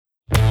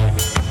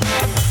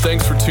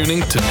Thanks for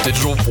tuning to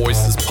Digital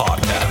Voices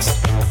Podcast,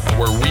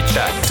 where we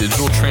chat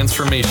digital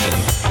transformation,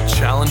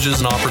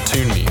 challenges and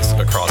opportunities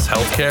across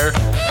healthcare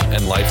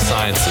and life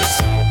sciences.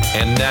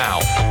 And now,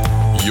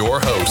 your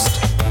host,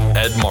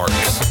 Ed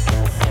Marks.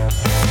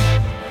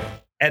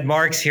 Ed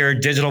Marks here,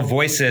 Digital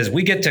Voices.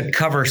 We get to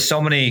cover so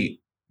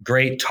many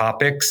great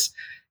topics.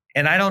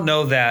 And I don't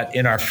know that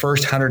in our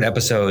first 100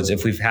 episodes,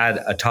 if we've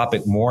had a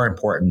topic more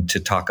important to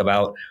talk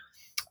about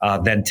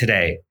than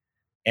today.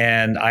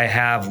 And I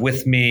have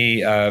with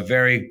me a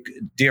very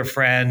dear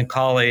friend,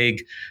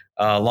 colleague,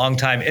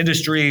 longtime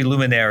industry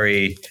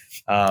luminary,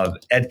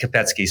 Ed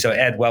Kopetsky. So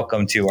Ed,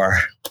 welcome to our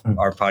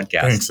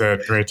podcast. Thanks,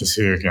 Ed. Great to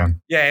see you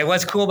again. Yeah,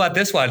 what's cool about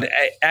this one,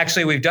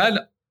 actually, we've done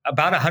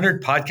about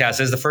 100 podcasts.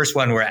 This is the first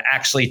one we're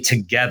actually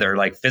together,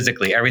 like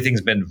physically. Everything's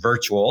been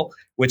virtual,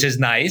 which is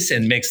nice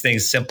and makes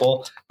things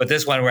simple. But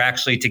this one, we're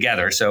actually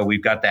together. So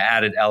we've got the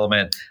added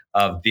element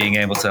of being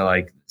able to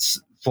like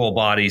full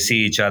body, see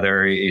each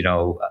other,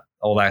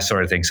 all that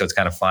sort of thing. So it's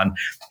kind of fun.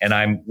 And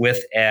I'm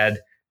with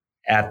Ed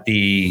at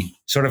the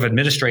sort of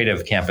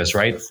administrative campus,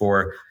 right,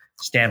 for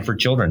Stanford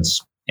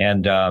Children's.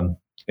 And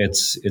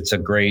it's a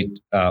great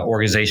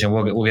organization.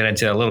 We'll get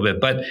into it a little bit.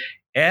 But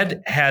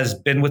Ed has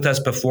been with us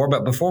before.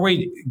 But before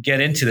we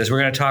get into this, we're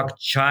going to talk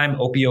CHIME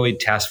Opioid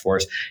Task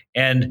Force.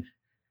 And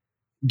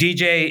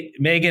DJ,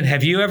 Megan,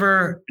 have you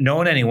ever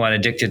known anyone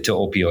addicted to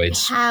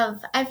opioids?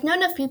 I've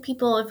known a few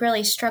people who've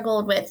really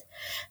struggled with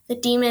the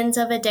demons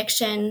of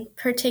addiction,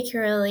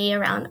 particularly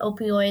around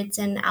opioids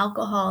and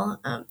alcohol.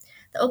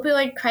 The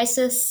opioid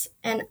crisis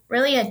and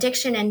really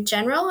addiction in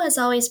general has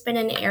always been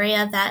an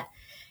area that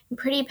I'm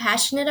pretty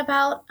passionate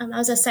about. I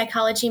was a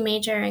psychology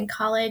major in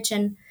college,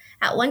 and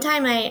at one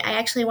time I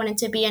actually wanted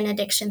to be an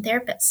addiction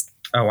therapist.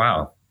 Oh,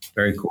 wow.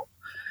 Very cool.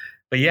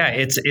 But yeah,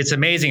 it's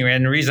amazing.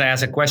 And the reason I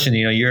asked that question,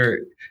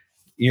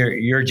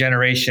 your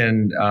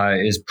generation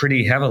is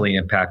pretty heavily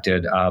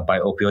impacted by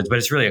opioids, but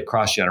it's really a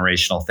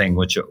cross-generational thing,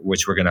 which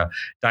we're going to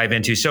dive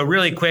into. So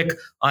really quick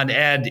on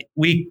Ed,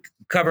 we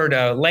covered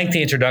a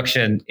lengthy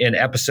introduction in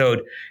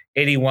episode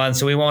 81,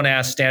 so we won't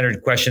ask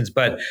standard questions,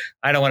 but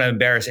I don't want to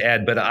embarrass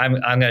Ed, but I'm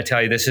going to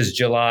tell you, this is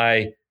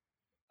July,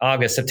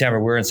 August, September.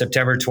 We're in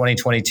September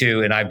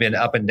 2022, and I've been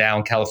up and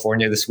down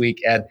California this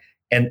week, Ed,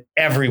 and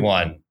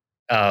everyone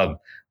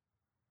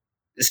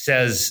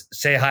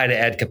say hi to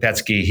Ed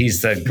Kopetsky.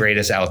 He's the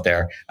greatest out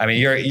there. I mean,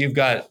 you've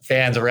got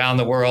fans around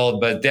the world,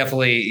 but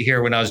definitely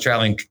here when I was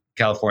traveling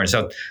California.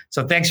 So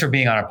thanks for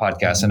being on our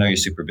podcast. I know you're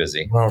super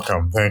busy.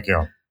 Welcome. Thank you.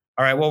 All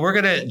right. Well, we're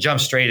going to jump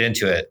straight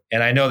into it.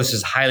 And I know this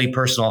is highly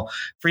personal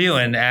for you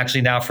and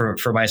actually now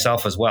for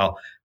myself as well.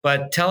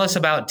 But tell us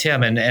about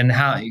Tim and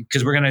how,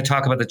 because we're going to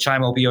talk about the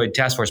CHIME Opioid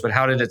Task Force, but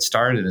how did it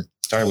start? It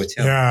started with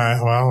Tim.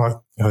 Yeah,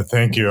 well,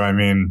 thank you. I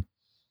mean,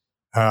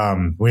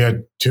 we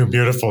had two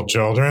beautiful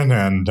children,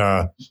 and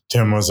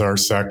Tim was our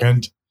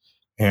second.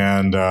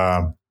 And,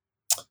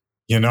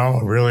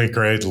 really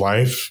great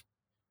life.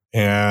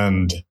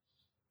 And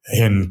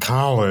in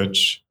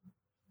college,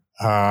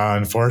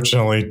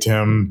 unfortunately,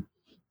 Tim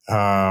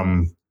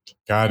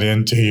got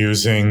into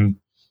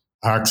using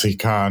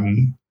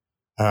OxyContin.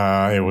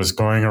 It was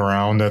going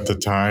around at the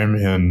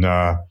time on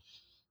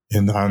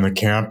the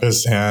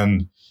campus.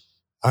 And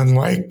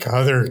unlike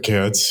other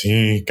kids,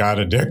 he got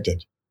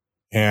addicted.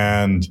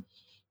 And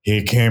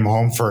he came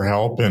home for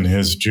help in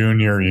his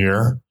junior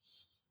year.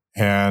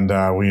 And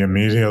we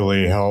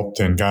immediately helped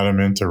and got him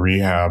into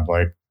rehab,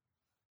 like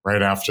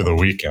right after the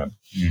weekend.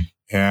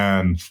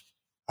 And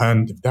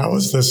that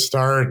was the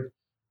start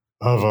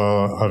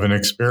of an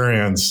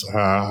experience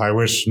I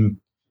wish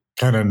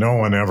kind of no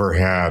one ever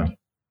had,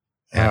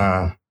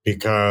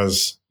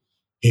 because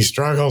he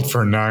struggled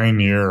for 9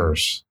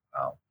 years.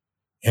 Wow.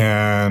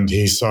 And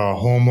he saw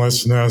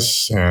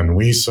homelessness, and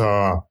we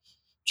saw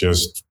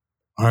just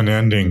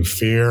unending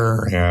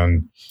fear,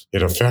 and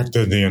it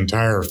affected the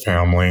entire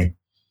family.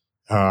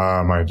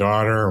 My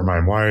daughter, my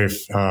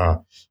wife,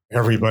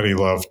 everybody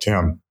loved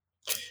him.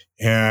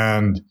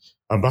 And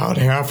about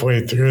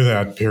halfway through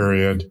that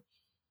period,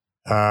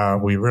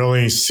 we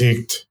really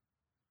sought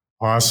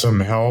awesome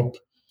help,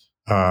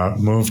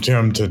 moved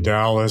him to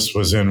Dallas,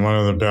 was in one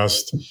of the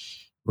best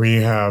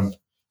rehab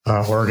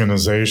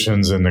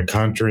organizations in the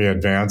country,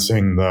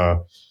 advancing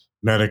the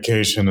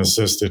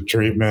medication-assisted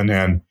treatment,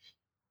 and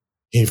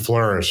he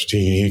flourished.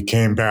 He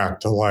came back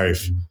to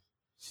life.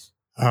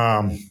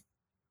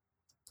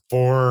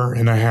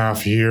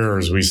 4.5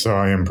 years, we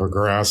saw him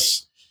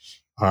progress.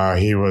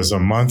 He was a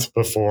month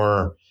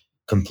before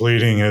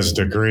completing his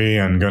degree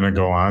and going to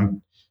go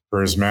on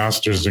for his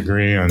master's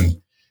degree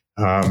in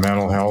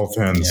mental health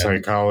and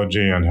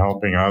psychology and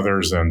helping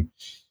others. And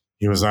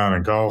he was on a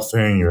golf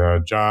thing, he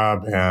had a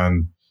job,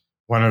 and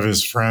one of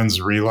his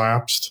friends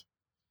relapsed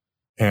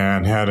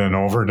and had an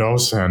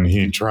overdose, and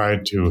he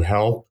tried to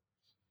help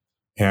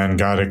and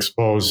got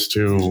exposed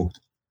to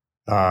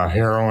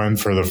heroin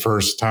for the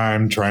first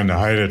time, trying to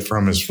hide it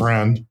from his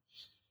friend,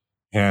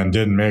 and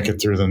didn't make it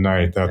through the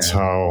night. That's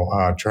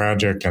how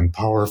tragic and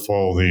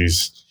powerful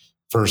these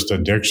first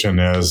addiction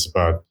is.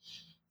 But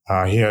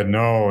he had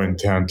no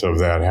intent of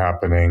that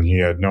happening. He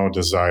had no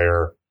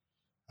desire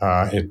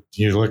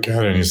you look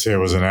at it and you say it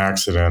was an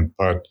accident,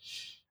 but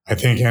I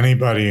think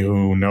anybody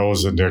who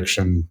knows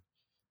addiction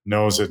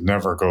knows it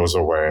never goes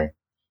away.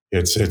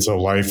 It's a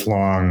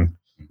lifelong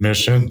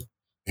mission,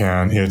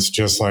 and it's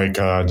just like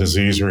a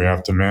disease where you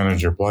have to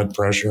manage your blood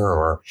pressure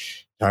or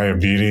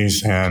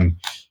diabetes, and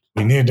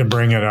we need to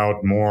bring it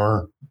out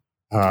more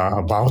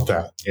about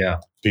that. Yeah.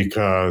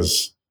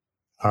 Because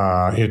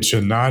it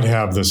should not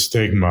have the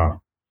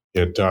stigma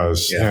it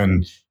does. Yeah.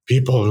 And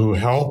people who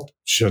help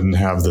shouldn't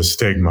have the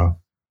stigma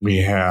we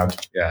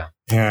had. Yeah.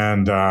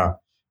 And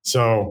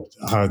so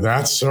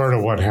that's sort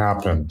of what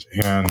happened.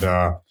 And,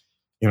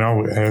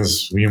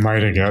 as you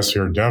might have guessed,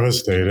 you're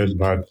devastated,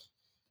 but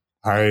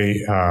I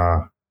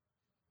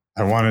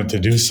wanted to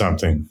do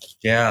something.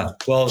 Yeah.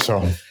 Well,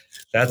 So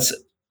that's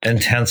an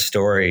intense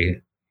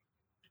story.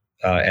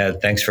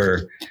 Ed, thanks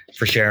for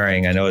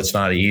sharing. I know it's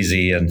not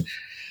easy, and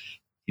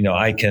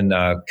I can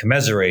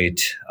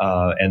commiserate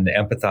and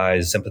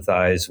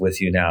sympathize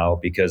with you now,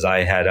 because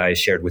I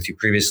shared with you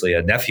previously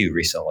a nephew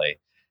recently.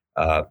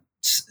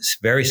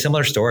 Very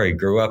similar story.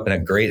 Grew up in a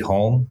great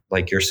home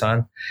like your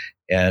son,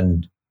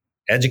 and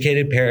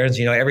educated parents.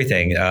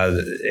 Everything.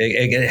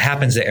 It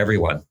happens to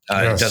everyone.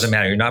 Yes. It doesn't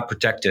matter. You're not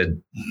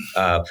protected.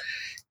 So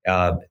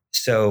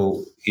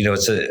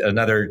it's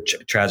another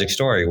tragic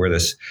story where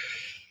this.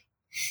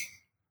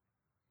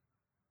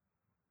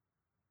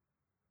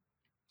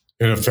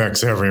 it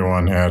affects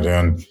everyone, Ed,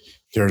 and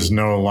there's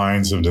no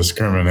lines of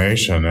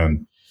discrimination.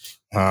 And,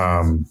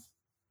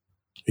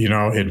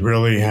 it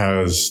really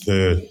has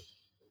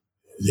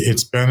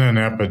it's been an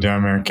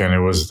epidemic, and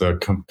it was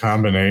the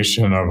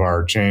combination of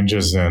our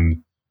changes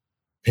in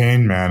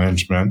pain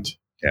management,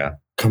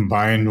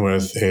 combined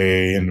with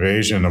a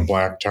invasion of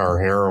black tar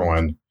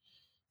heroin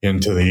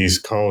into the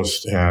East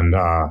Coast. And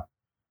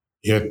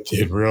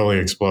it really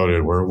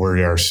exploded.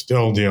 We are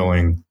still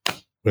dealing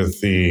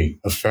with the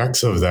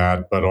effects of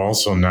that, but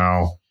also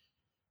now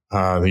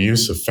the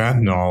use of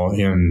fentanyl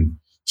in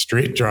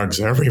street drugs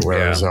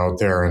everywhere is out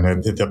there,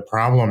 and the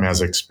problem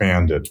has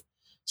expanded.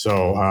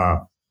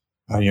 So,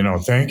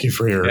 thank you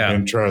for your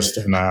interest.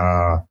 And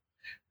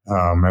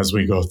as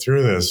we go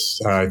through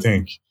this, I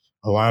think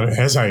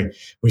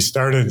we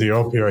started the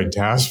Opioid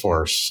Task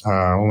Force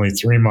only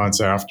 3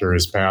 months after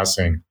his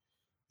passing,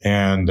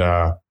 and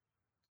I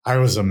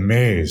was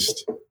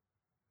amazed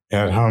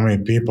at how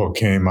many people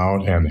came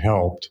out and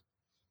helped,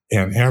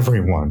 and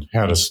everyone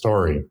had a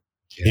story,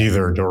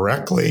 either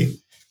directly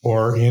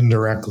or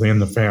indirectly in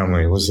the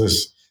family. It was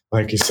this,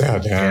 like you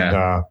said, and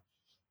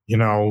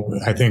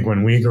I think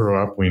when we grew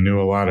up, we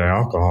knew a lot of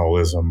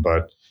alcoholism,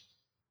 but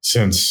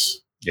since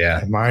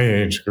my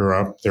age grew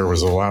up, there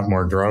was a lot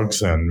more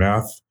drugs and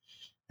meth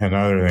and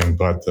other things.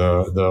 But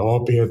the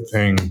opiate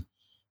thing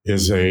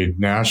is a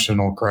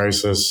national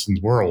crisis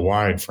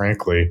worldwide,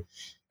 frankly,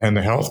 and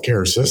the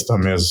healthcare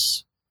system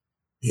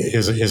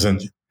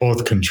isn't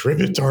both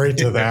contributory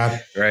to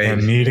that right.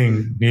 and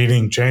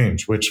needing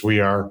change, which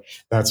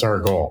that's our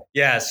goal.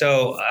 Yeah.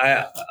 So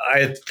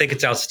I think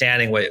it's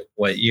outstanding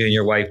what you and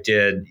your wife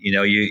did.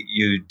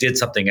 You did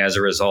something as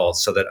a result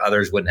so that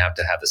others wouldn't have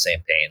to have the same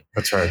pain.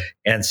 That's right.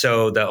 And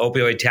so the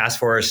Opioid Task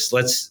Force,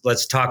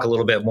 let's talk a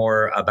little bit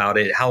more about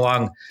it. How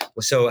long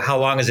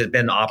has it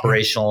been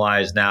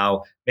operationalized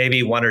now?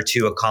 Maybe one or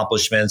two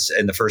accomplishments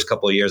in the first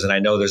couple of years. And I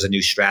know there's a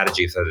new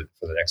strategy for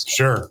the next one.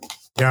 Sure.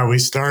 Yeah, we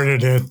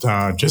started it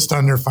just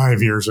under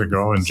 5 years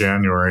ago in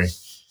January.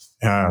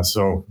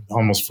 So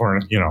almost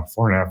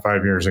 4.5,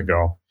 5 years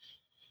ago.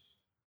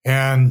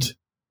 And,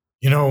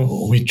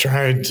 we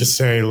tried to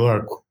say,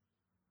 look,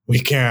 we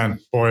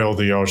can't boil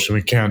the ocean.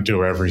 We can't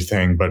do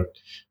everything, but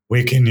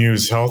we can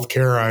use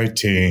healthcare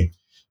IT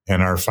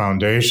and our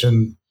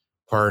foundation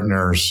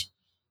partners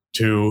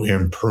to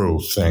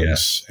improve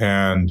things.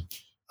 Yeah. And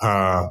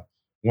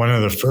one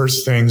of the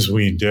first things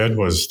we did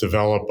was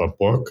develop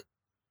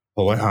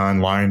an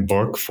online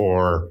book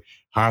for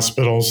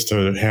hospitals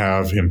to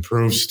have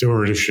improved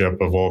stewardship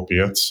of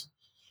opiates,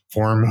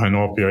 form an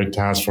opioid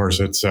task force,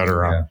 et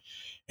cetera,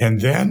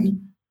 and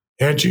then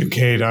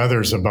educate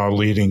others about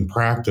leading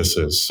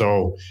practices.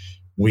 So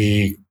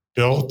we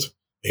built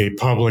a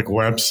public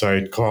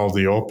website called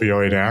the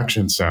Opioid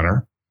Action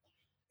Center,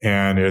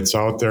 and it's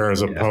out there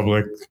as a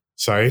public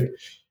site.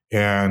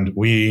 And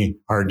we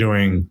are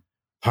doing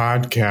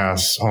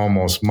podcasts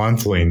almost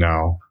monthly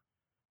now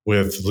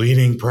with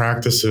leading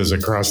practices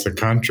across the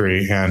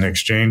country and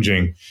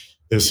exchanging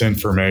this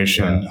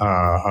information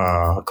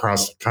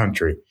across the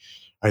country.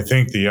 I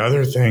think the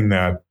other thing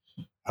that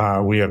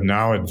we have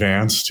now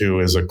advanced to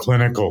is a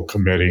clinical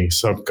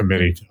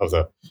subcommittee of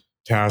the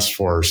task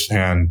force,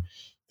 and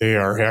they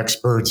are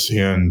experts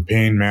in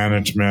pain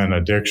management,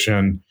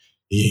 addiction,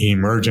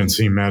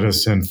 emergency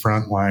medicine,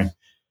 frontline,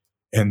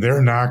 and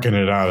they're knocking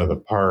it out of the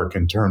park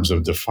in terms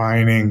of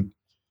defining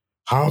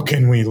how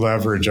can we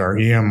leverage our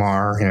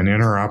EMR and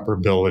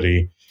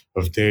interoperability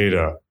of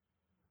data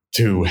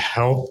to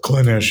help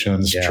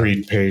clinicians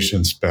treat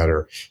patients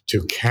better,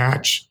 to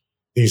catch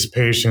these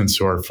patients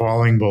who are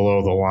falling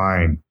below the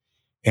line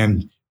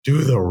and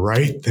do the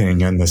right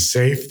thing and the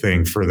safe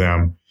thing for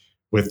them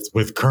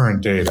with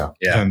current data.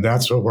 Yeah. And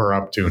that's what we're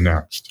up to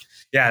next.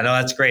 Yeah, no,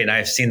 that's great. And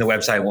I've seen the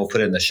website. We'll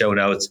put it in the show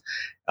notes.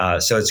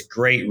 So it's a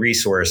great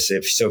resource.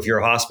 If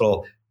your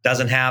hospital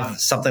doesn't have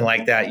something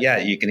like that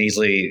yet, you can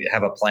easily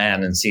have a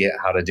plan and see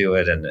how to do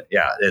it. And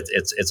yeah,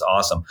 it's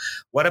awesome.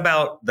 What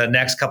about the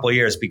next couple of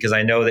years? Because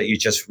I know that you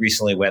just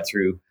recently went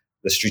through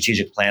the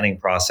strategic planning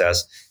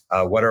process.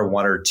 What are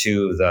one or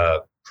two of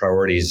the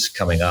priorities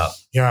coming up?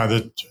 Yeah,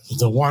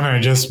 the one I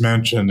just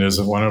mentioned is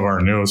one of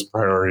our newest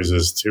priorities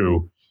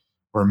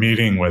we're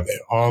meeting with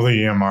all the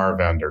EMR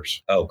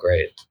vendors. Oh,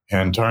 great.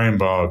 And talking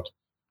about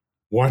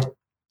what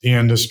the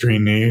industry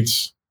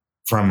needs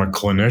from a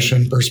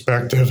clinician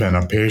perspective and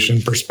a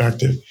patient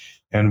perspective,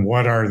 and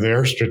what are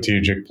their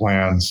strategic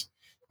plans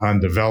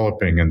on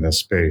developing in this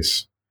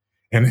space.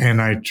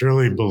 And I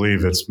truly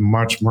believe it's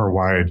much more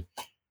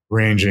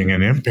wide-ranging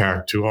in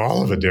impact to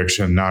all of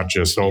addiction, not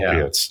just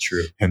opiates. Yeah,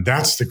 true. And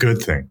that's the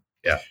good thing.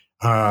 Yeah.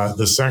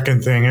 The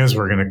second thing is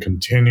we're going to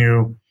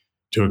continue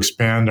to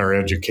expand our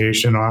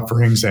education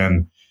offerings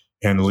and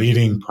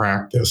leading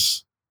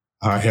practice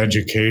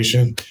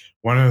education.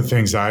 One of the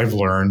things I've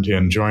learned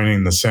in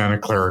joining the Santa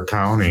Clara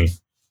County,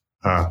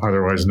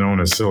 otherwise known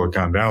as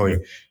Silicon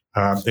Valley,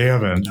 they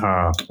have an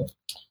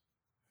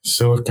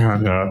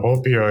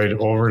opioid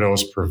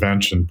overdose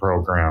prevention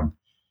program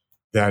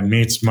that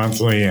meets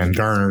monthly and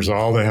garners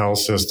all the health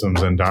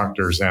systems and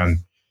doctors. And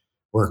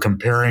we're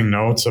comparing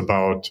notes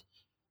about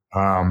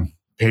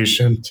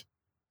patient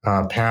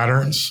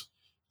patterns.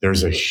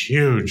 There's a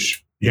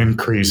huge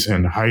increase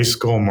in high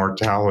school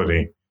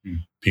mortality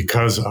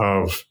because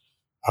of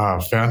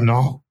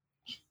fentanyl.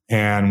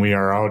 And we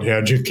are out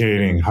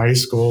educating high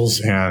schools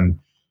and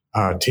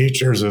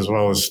teachers as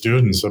well as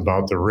students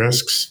about the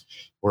risks.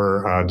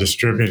 We're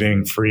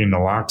distributing free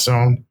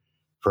naloxone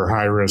for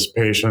high-risk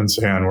patients,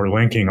 and we're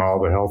linking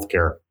all the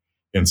healthcare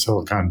in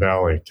Silicon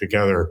Valley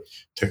together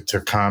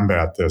to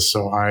combat this.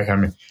 So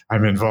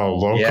I'm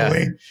involved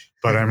locally,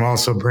 but I'm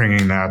also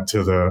bringing that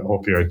to the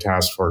opioid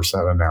task force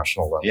at a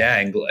national level. Yeah,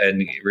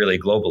 and really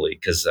globally,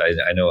 because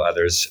I know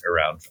others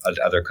around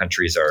other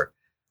countries are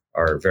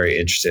very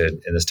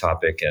interested in this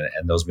topic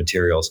and those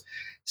materials.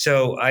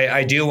 So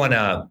I do want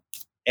to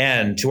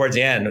towards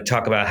the end,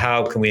 talk about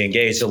how can we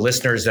engage the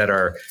listeners that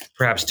are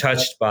perhaps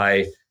touched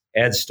by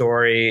Ed's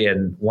story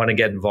and want to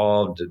get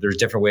involved. There's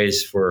different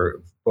ways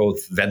for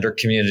both vendor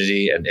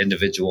community and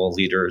individual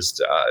leaders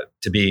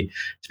to be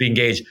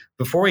engaged.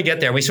 Before we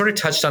get there, we sort of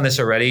touched on this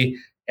already,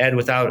 Ed,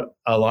 without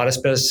a lot of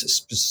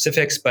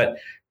specifics, but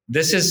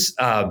this is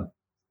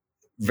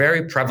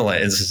very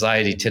prevalent in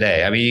society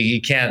today. I mean,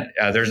 you can't,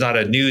 there's not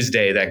a news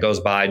day that goes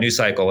by, news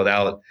cycle,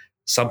 without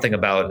something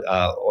about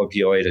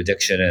opioid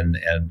addiction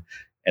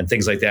and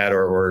things like that,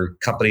 or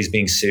companies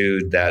being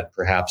sued that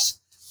perhaps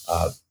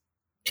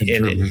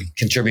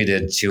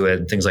contributed to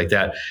it, things like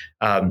that.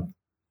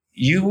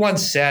 You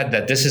once said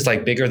that this is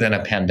like bigger than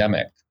a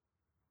pandemic.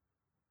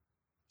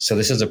 So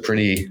this is a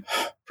pretty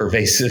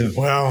pervasive.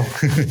 Well,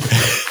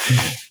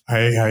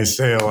 I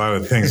say a lot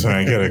of things when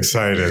I get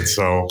excited.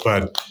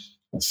 But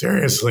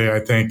seriously, I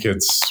think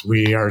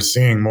we are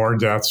seeing more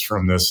deaths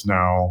from this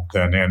now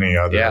than any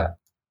other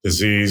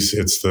disease.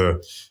 It's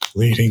the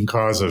leading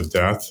cause of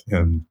death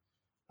in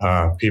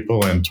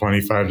people in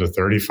 25 to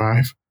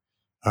 35.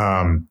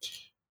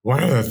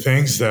 One of the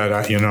things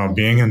that,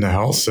 being in the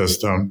health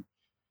system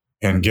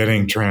and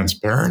getting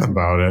transparent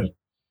about it,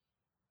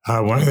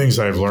 one of the things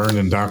I've learned,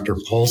 and Dr.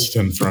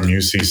 Polston from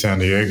UC San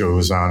Diego,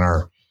 who's on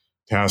our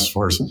task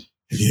force,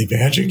 he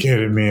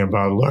educated me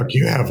about, look,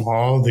 you have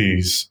all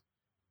these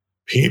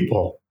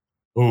people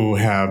who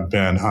have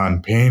been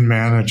on pain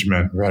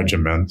management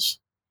regimens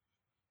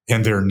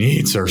and their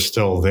needs are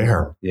still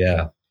there.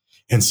 Yeah.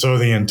 And so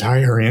the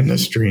entire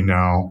industry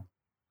now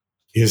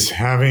is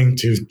having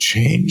to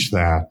change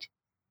that.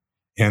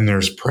 And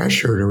there's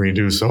pressure to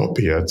reduce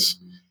opiates,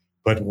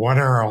 but what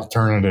are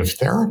alternative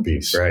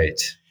therapies? Right.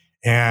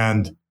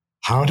 And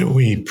how do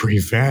we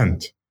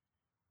prevent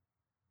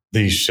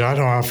the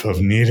shut-off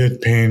of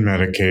needed pain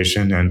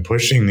medication and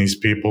pushing these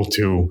people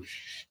to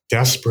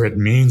desperate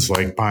means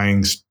like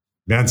buying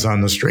meds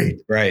on the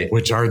street, right,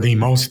 which are the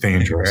most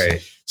dangerous.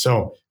 Right.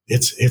 So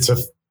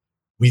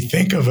we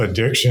think of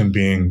addiction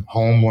being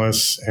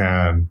homeless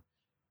and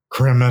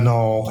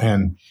criminal,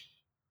 and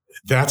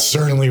that's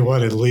certainly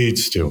what it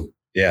leads to.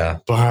 Yeah.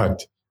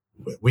 But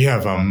we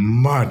have a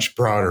much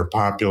broader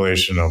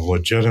population of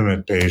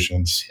legitimate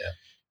patients.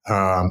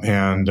 Yeah.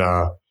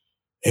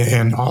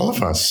 And all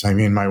of us. I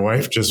mean, my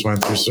wife just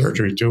went through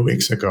surgery 2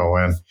 weeks ago,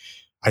 and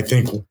I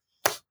think,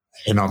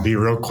 and I'll be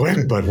real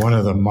quick, but one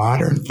of the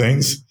modern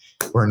things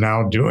we're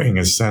now doing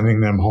is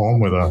sending them home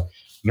with a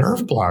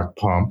nerve block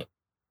pump.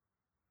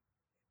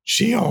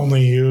 She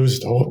only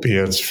used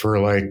opiates for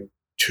like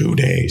 2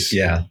 days.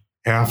 Yeah.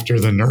 After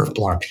the nerve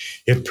block.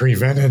 It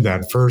prevented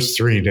that first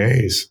 3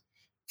 days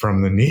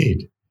from the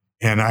need.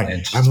 And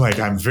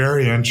I'm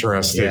very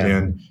interested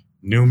in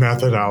new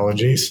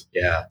methodologies.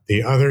 Yeah.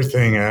 The other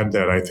thing, Ed,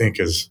 that I think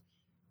is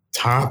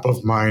top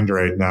of mind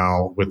right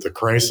now with the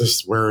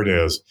crisis where it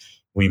is,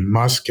 we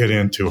must get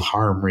into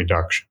harm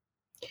reduction.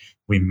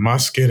 We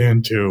must get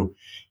into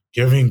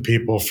giving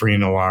people free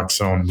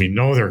naloxone. We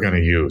know they're going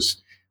to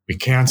use. We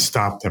can't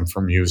stop them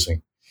from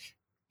using.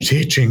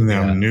 Teaching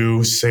them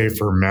new,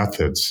 safer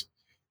methods.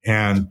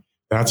 And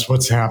that's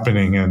what's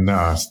happening in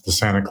the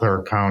Santa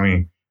Clara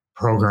County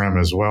program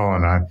as well.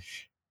 And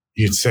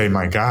you'd say,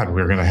 my God,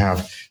 we're going to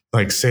have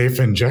like safe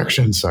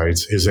injection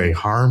sites is a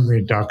harm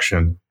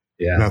reduction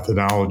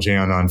methodology.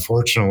 And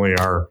unfortunately,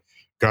 our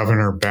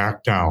governor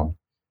backed down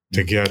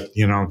to get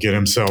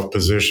himself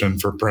positioned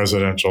for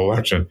presidential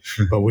election.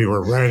 But we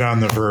were right on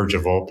the verge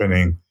of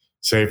opening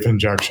safe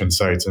injection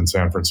sites in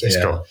San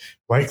Francisco,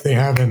 like they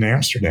have in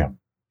Amsterdam,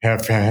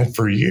 have had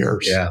for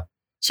years. Yeah.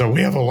 So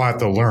we have a lot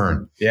to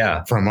learn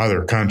from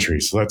other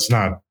countries. Let's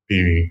not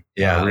be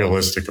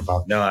realistic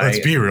about that. Let's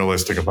be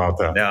realistic about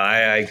that. No,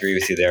 I agree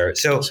with you there.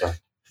 So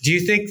do you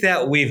think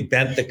that we've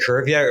bent the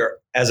curve yet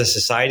as a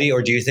society,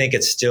 or do you think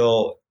it's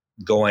still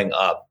going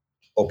up,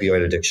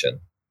 opioid addiction?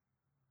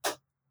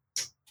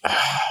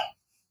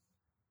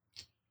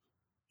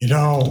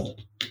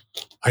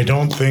 I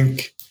don't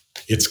think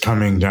it's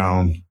coming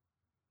down.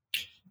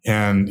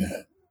 And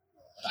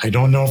I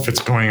don't know if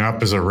it's going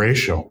up as a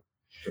ratio.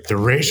 The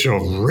ratio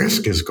of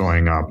risk is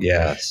going up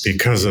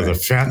because of the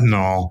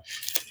fentanyl,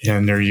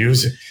 and they're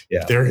using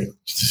their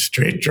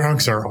straight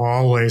drugs are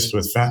all laced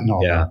with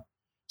fentanyl. Yeah.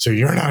 So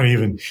you're not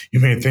even, you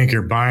may think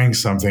you're buying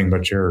something,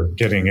 but you're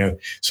getting it.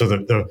 So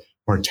the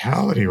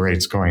mortality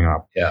rate's going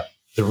up. Yeah.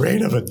 The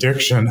rate of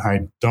addiction,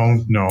 I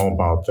don't know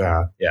about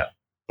that. Yeah.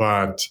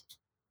 But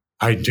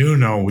I do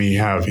know we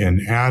have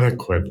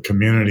inadequate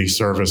community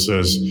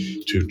services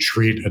to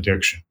treat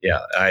addiction.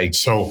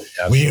 So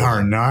we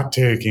are not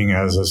taking,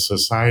 as a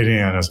society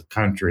and as a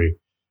country,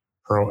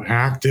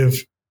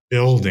 proactive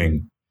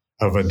building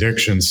of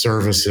addiction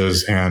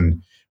services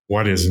and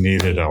what is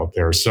needed out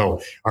there.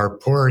 So our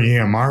poor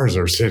EMRs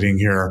are sitting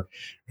here.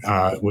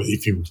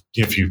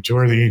 If you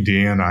tour the ED,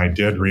 and I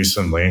did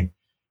recently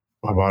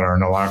about our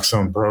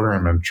naloxone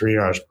program and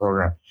triage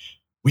program,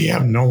 we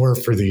have nowhere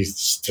for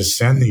these to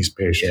send these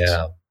patients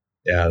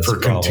for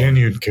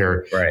continued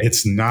care. Right.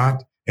 It's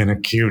not an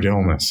acute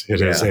illness.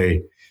 It is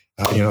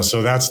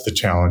so that's the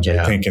challenge,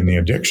 I think, in the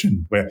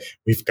addiction.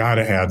 We've got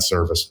to add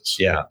services.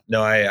 Yeah,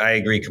 no, I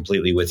agree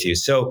completely with you.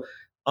 So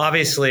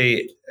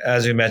obviously,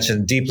 as we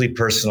mentioned, deeply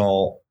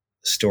personal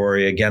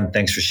story. Again,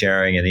 thanks for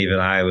sharing. And even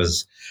I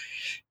was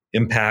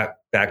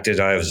impacted.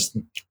 I was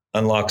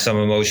unlocked some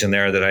emotion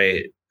there that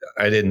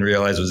I didn't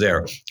realize was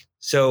there.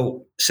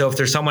 So if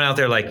there's someone out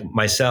there like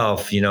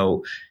myself,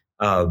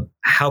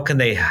 how can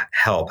they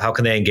help? How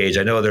can they engage?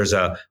 I know there's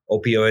a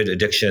opioid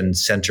addiction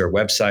center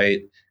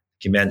website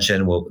you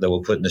mentioned that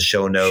we'll put in the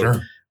show note.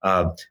 Sure.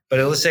 But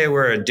let's say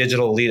we're a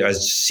digital leader, a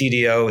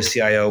CDO,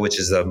 CIO, which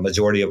is the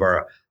majority of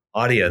our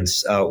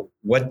audience.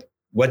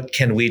 What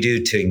can we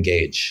do to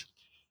engage?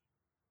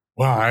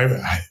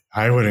 Well,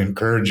 I would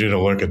encourage you to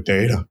look at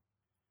data.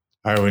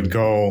 I would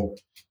go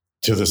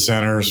to the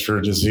Centers for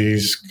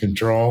Disease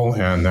Control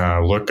and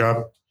look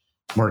up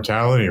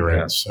mortality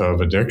rates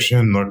of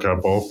addiction, look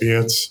up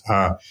opiates,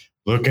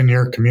 look in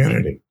your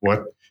community.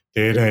 What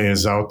data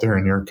is out there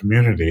in your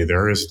community?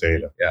 There is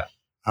data.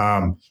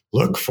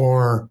 Look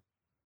for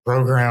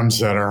programs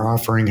that are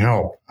offering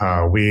help.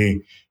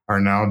 We are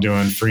now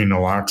doing free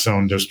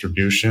naloxone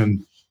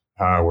distribution.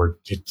 We're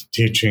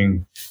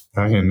teaching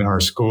in our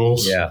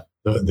schools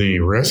the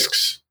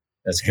risks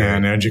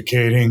and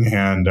educating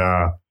and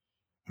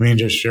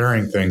just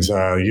sharing things.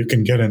 You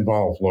can get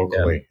involved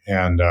locally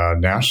and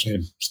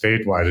nationally,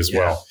 statewide as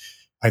well.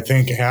 I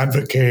think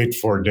advocate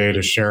for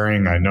data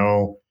sharing. I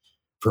know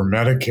for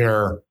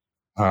Medicare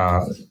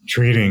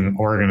treating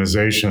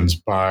organizations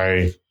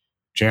by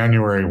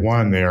January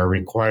 1, they are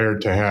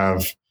required to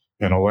have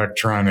an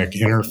electronic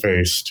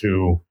interface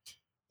to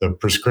the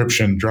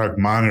prescription drug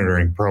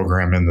monitoring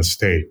program in the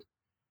state.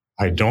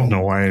 I don't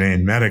know why it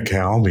ain't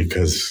Medi-Cal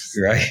because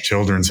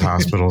children's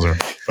hospitals are,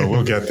 but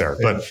we'll get there.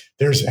 But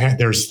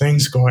there's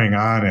things going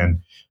on,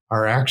 and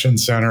our Action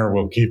Center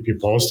will keep you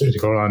posted.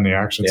 Go on the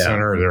Action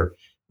Center.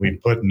 We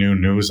put new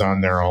news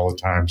on there all the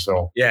time.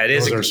 So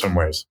those are some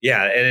ways.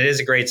 Yeah, and it is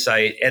a great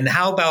site. And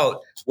how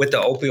about with the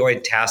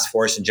opioid task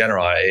force in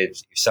general?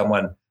 If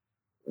someone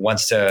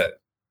wants to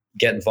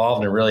get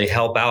involved and really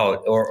help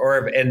out,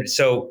 and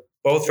so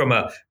both from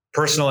a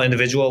personal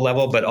individual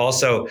level, but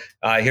also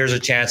here's a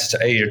chance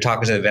to, you're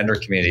talking to the vendor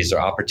communities or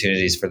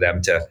opportunities for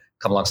them to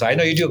come alongside. I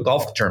know you do a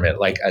golf tournament,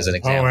 like as an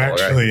example.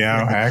 Actually,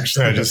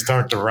 I just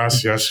talked to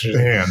Russ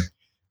yesterday, and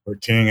we're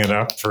teeing it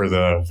up for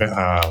the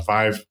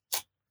Vive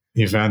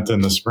event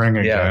in the spring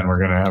again. We're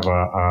going to have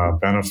a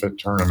benefit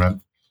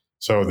tournament.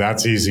 So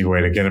that's an easy way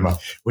to get him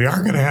up. We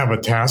are going to have a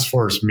task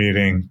force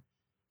meeting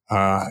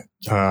for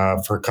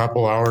a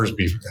couple hours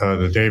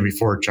the day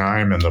before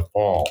Chime in the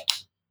fall.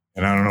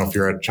 And I don't know if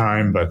you're at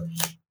Chime, but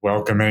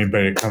welcome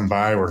anybody to come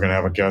by. We're going to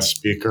have a guest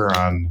speaker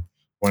on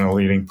one of the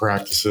leading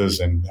practices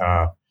in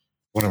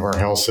one of our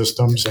health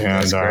systems.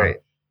 And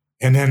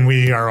and then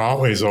we are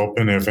always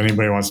open if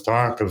anybody wants to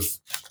talk of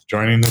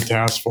joining the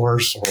task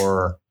force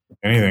or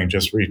anything,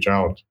 just reach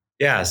out.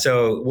 Yeah.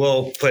 So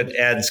we'll put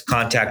Ed's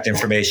contact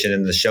information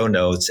in the show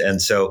notes.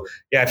 And so,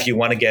 yeah, if you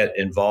want to get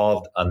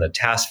involved on the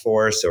task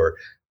force, or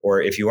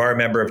if you are a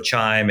member of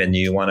Chime and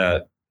you want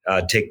to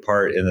take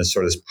part in the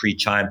sort of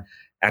pre-Chime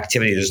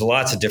activity, there's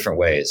lots of different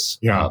ways.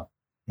 Yeah.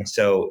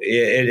 So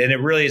it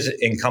really is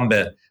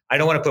incumbent. I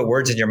don't want to put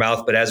words in your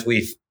mouth, but as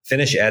we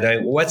finish,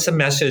 Ed, what's the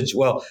message?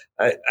 Well,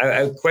 I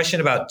have a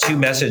question about two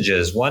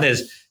messages. One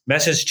is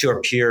message to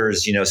our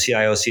peers,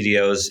 CIO,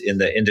 CDOs in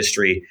the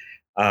industry.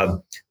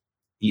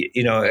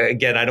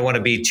 Again, I don't want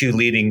to be too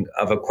leading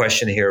of a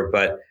question here,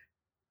 but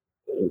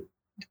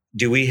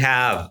do we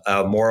have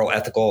a moral,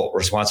 ethical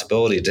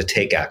responsibility to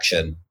take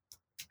action?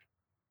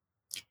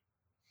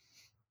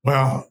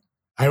 Well,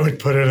 I would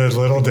put it a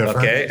little different.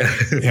 Okay.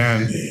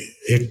 And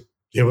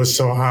it was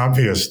so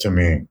obvious to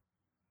me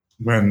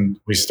when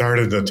we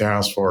started the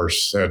task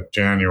force at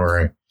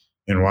January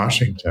in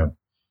Washington.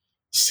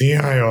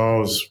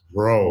 CIOs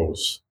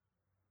rose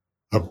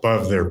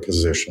above their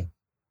position.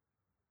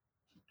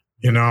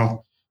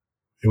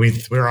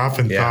 We're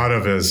often thought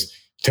of as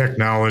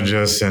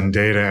technologists and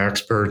data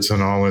experts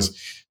and all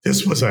this.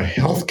 This was a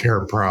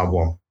healthcare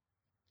problem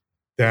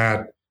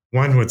that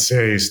one would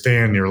say,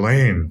 stay in your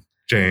lane,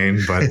 Jane,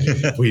 but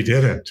we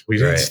didn't. We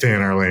didn't stay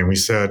in our lane. We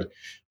said,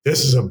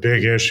 this is a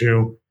big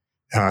issue.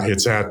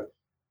 It's at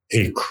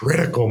a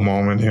critical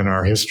moment in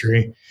our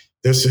history.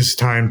 This is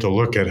time to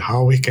look at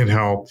how we can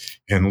help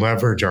and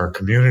leverage our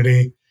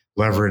community,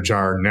 leverage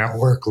our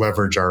network,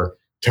 leverage our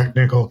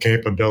technical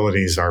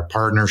capabilities, our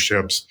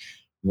partnerships.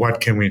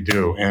 What can we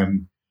do?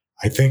 And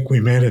I think we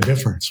made a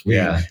difference.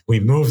 We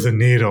moved the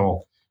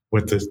needle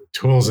with the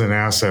tools and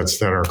assets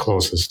that are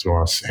closest to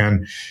us.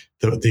 And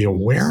the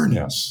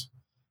awareness,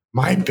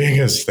 my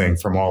biggest thing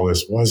from all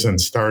this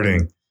wasn't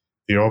starting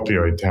the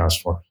opioid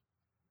task force.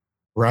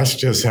 Russ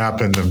just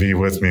happened to be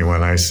with me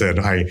when I said,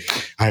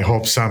 I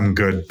hope some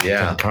good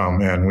can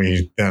come. And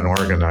we then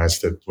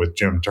organized it with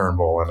Jim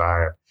Turnbull and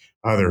I and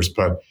others.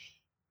 But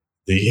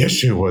the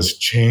issue was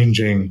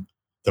changing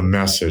the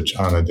message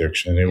on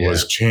addiction. It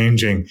was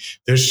changing.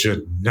 This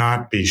should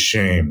not be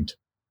shamed.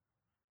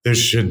 This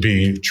should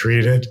be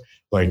treated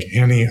like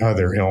any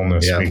other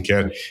illness we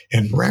get,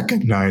 and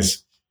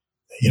recognize,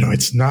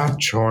 it's not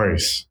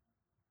choice.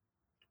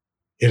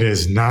 It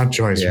is not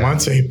choice. Yeah.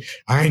 Once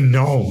I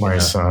know my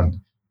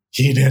son,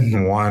 he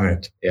didn't want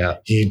it. Yeah.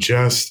 He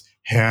just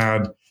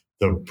had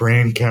the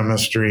brain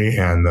chemistry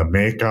and the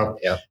makeup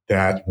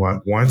that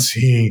once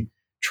he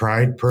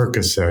tried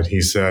Percocet,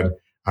 he said,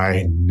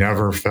 I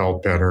never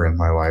felt better in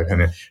my life.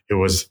 And it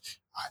was,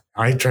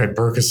 I tried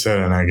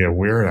Percocet and I get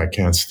weird. I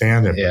can't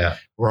stand it. Yeah.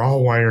 We're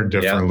all wired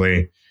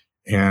differently.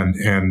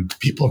 And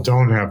people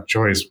don't have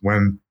choice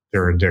when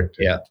they're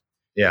addicted. Yeah.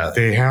 Yeah.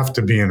 They have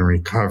to be in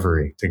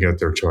recovery to get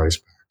their choice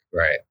back.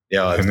 Right.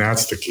 Yeah. And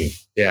that's the key.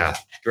 Yeah.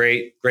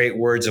 Great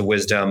words of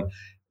wisdom.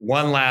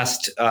 One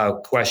last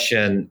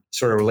question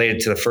sort of related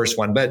to the first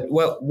one, but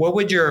what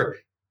would your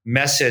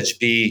message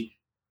be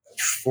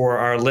for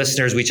our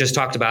listeners? We just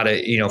talked about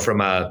it,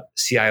 from a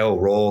CIO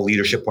role,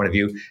 leadership point of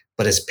view,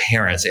 but as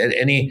parents,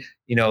 a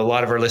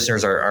lot of our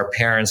listeners are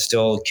parents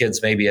still,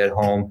 kids maybe at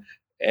home.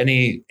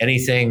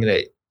 Anything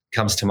that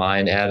comes to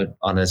mind, Ed,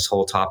 on this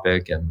whole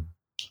topic? And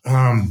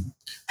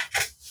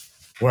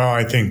well,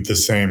 I think the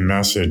same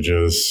message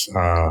is,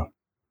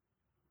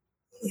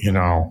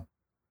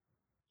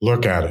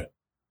 look at it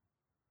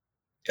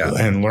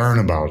and learn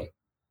about it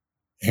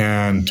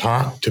and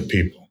talk to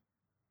people.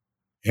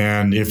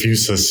 And if you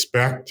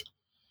suspect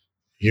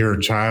your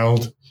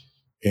child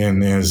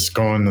is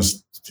going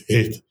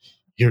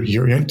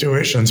your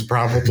intuition's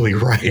probably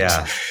right.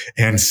 Yeah.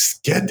 And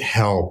get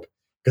help,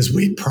 because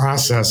we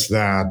process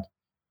that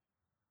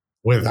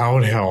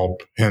without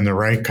help and the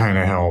right kind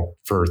of help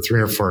for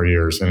 3 or 4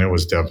 years, and it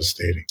was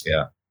devastating.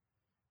 Yeah.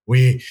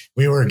 We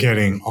were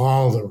getting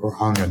all the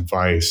wrong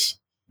advice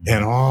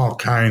and all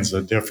kinds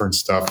of different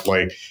stuff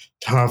like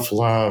tough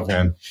love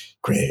and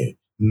great.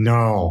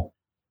 No,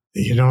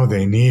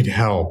 they need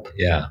help.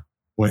 Yeah.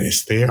 When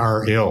they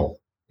are ill.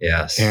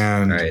 Yes.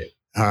 And, right.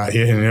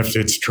 And if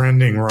it's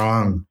trending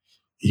wrong,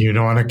 you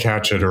don't want to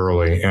catch it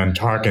early. And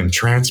talking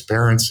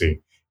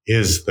transparency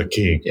is the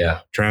key.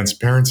 Yeah.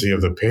 Transparency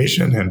of the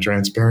patient and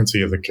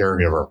transparency of the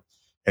caregiver.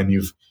 And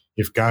you've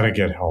got to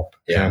get help.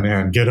 Yeah.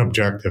 And get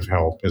objective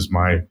help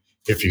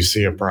if you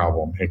see a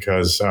problem.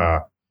 Because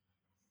I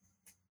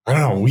don't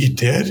know, we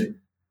did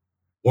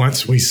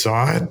once we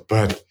saw it,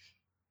 but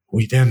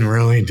we didn't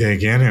really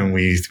dig in, and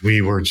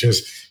we were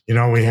just,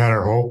 we had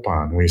our hope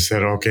on. We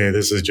said, okay,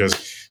 this is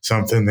just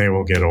something they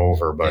will get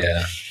over. But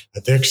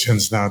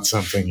addiction's not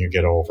something you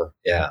get over.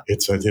 Yeah.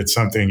 It's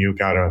something you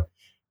got to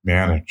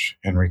manage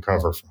and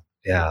recover from.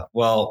 Yeah.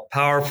 Well,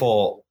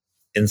 powerful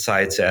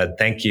insights, Ed.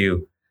 Thank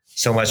you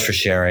so much for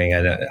sharing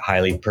a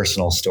highly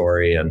personal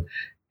story.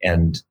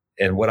 And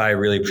what I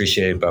really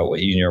appreciate about what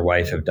you and your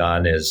wife have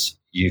done is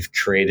you've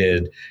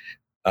created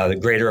the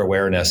greater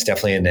awareness,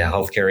 definitely in the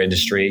healthcare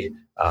industry,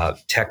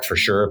 tech for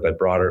sure, but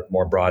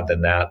more broad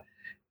than that.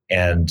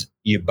 And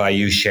by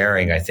you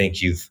sharing, I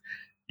think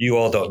you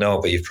all don't know,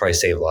 but you've probably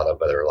saved a lot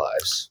of other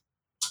lives.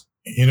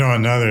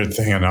 Another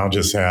thing, and I'll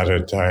just add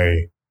it,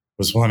 I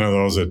was one of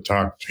those that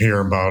talked here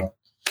about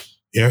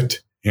it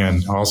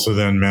and also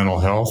then mental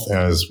health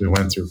as we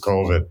went through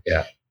COVID.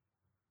 Yeah.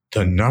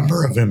 The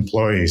number of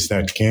employees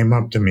that came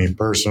up to me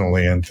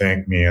personally and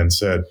thanked me and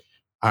said,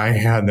 I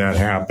had that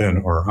happen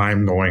or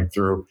I'm going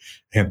through.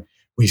 And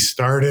we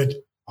started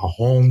a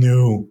whole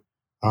new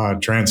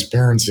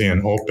transparency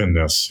and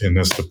openness in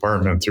this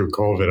department through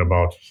COVID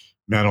about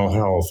mental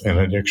health and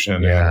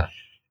addiction. Yeah. And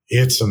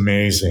it's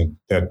amazing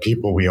that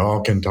we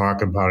all can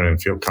talk about it and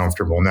feel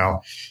comfortable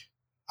now.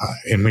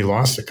 And we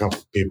lost a couple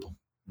of people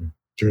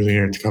through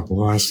the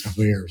last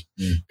couple of years.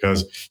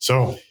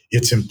 So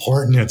it's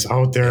important. It's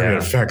out there. Yeah. It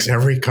affects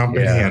every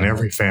company and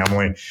every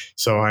family.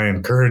 So I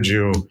encourage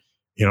you,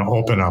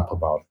 open up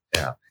about it.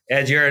 Yeah.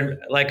 Ed, you're,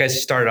 like I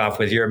started off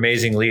with, you're an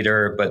amazing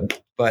leader,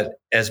 but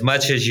as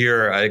much as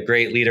you're a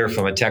great leader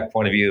from a tech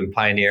point of view and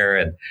pioneer,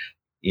 and,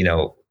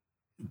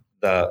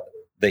 the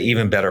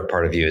even better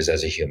part of you is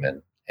as a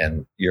human,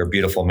 and you're a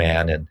beautiful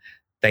man. And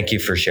thank you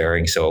for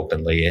sharing so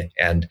openly.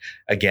 And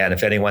again,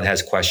 if anyone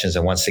has questions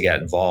and wants to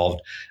get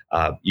involved,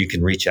 you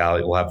can reach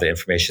out. We'll have the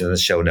information in the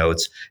show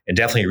notes, and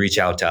definitely reach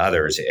out to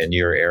others in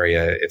your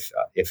area.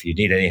 If you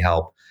need any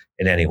help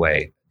in any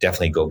way,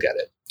 definitely go get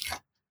it.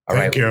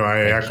 Thank you.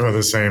 I echo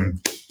the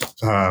same.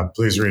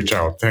 Please reach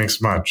out.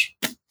 Thanks much.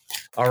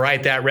 All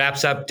right. That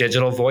wraps up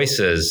Digital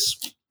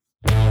Voices.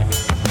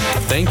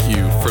 Thank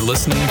you for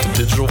listening to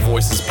Digital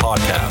Voices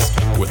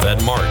Podcast with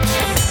Ed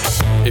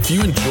Marks. If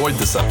you enjoyed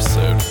this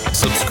episode,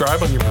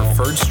 subscribe on your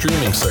preferred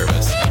streaming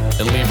service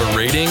and leave a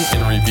rating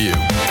and review.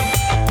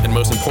 And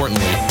most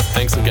importantly,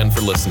 thanks again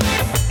for listening.